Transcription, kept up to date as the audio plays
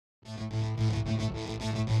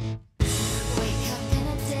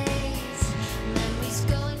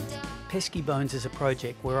Pesky Bones is a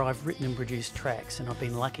project where I've written and produced tracks, and I've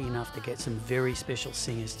been lucky enough to get some very special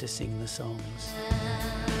singers to sing the songs.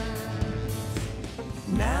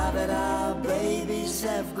 Now that our babies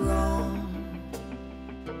have grown,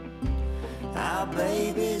 our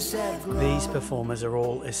babies have grown. These performers are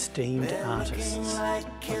all esteemed artists,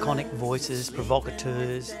 iconic voices,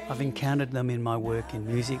 provocateurs. I've encountered them in my work in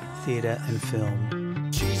music, theatre and film.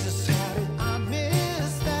 Jesus, how did I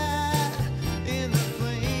miss that in the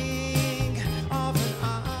blink of an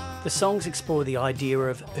eye? The songs explore the idea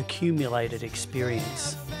of accumulated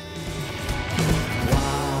experience.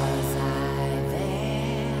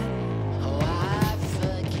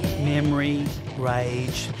 Memory,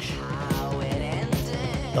 rage,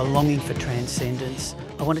 the longing for transcendence.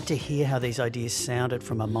 I wanted to hear how these ideas sounded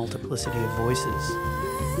from a multiplicity of voices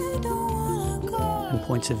and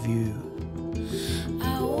points of view.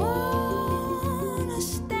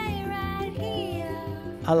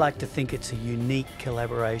 I like to think it's a unique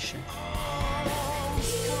collaboration.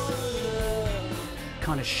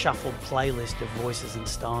 Kind of shuffled playlist of voices and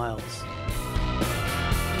styles.